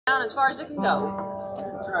down as far as it can go.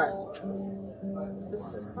 That's right. This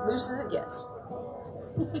is as loose as it gets.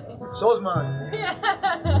 So is mine.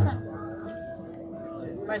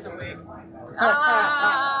 Mine's a wig.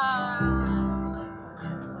 Ah!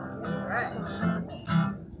 Alright.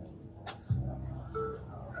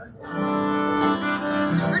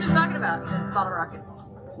 We were just talking about the Bottle Rockets.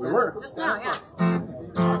 We were. Just now, yeah.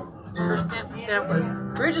 Samplers.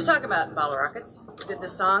 We were just talking about Bottle Rockets. We did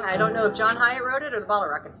this song. I don't know if John Hyatt wrote it or the Bottle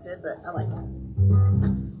Rockets did, but I like it.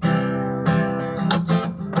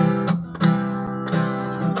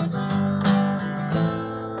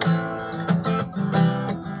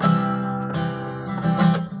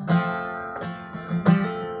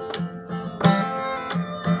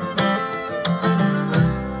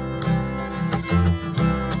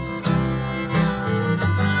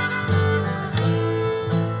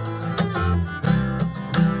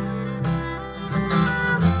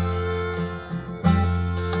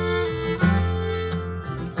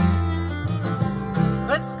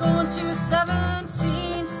 Let's go on to a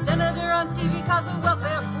 17, senator on TV calls a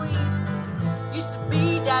welfare queen. Used to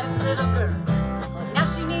be daddy's little girl, now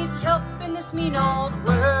she needs help in this mean old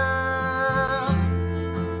world.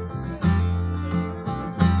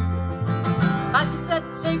 Buys cassette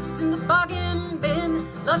tapes in the bargain bin,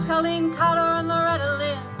 loves Colleen Carter and Loretta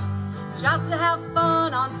Lynn. Tries to have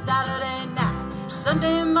fun on Saturday night,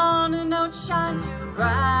 Sunday morning don't shine too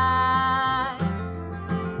bright.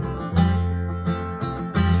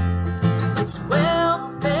 It's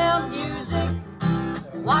welfare music.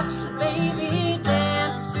 Watch the baby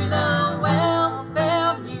dance to the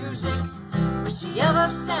welfare music. Will she ever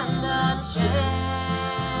stand a chance?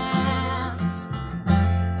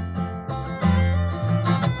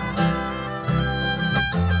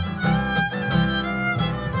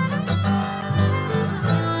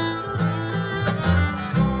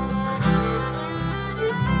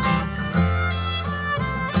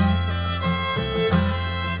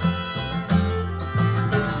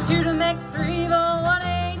 Two to make three, but one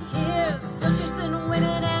ain't here. Still chasing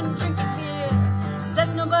women and drinking beer. Says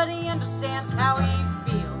nobody understands how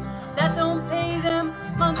he feels. That don't pay them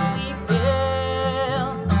monthly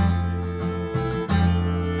bills.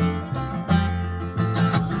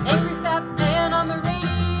 Angry fat man on the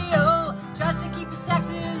radio tries to keep his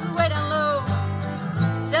taxes way down low.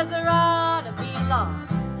 Says there ought to be law.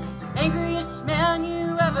 Angriest man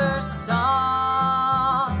you ever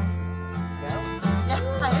saw.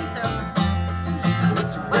 I think so.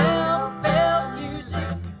 It's welfare music.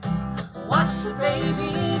 Watch the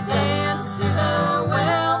baby dance to the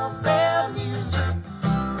welfare music.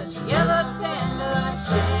 Does she ever stand a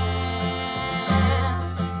chance?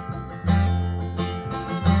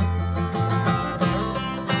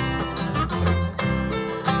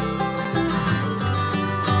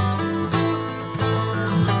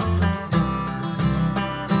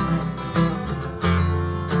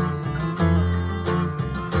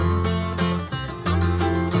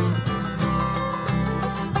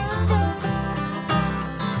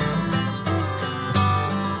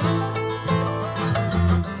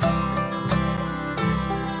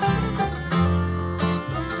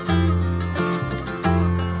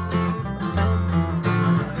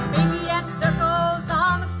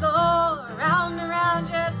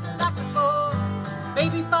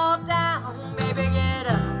 Baby, fall down, baby, get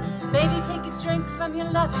up. Baby, take a drink from your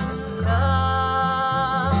loving cup.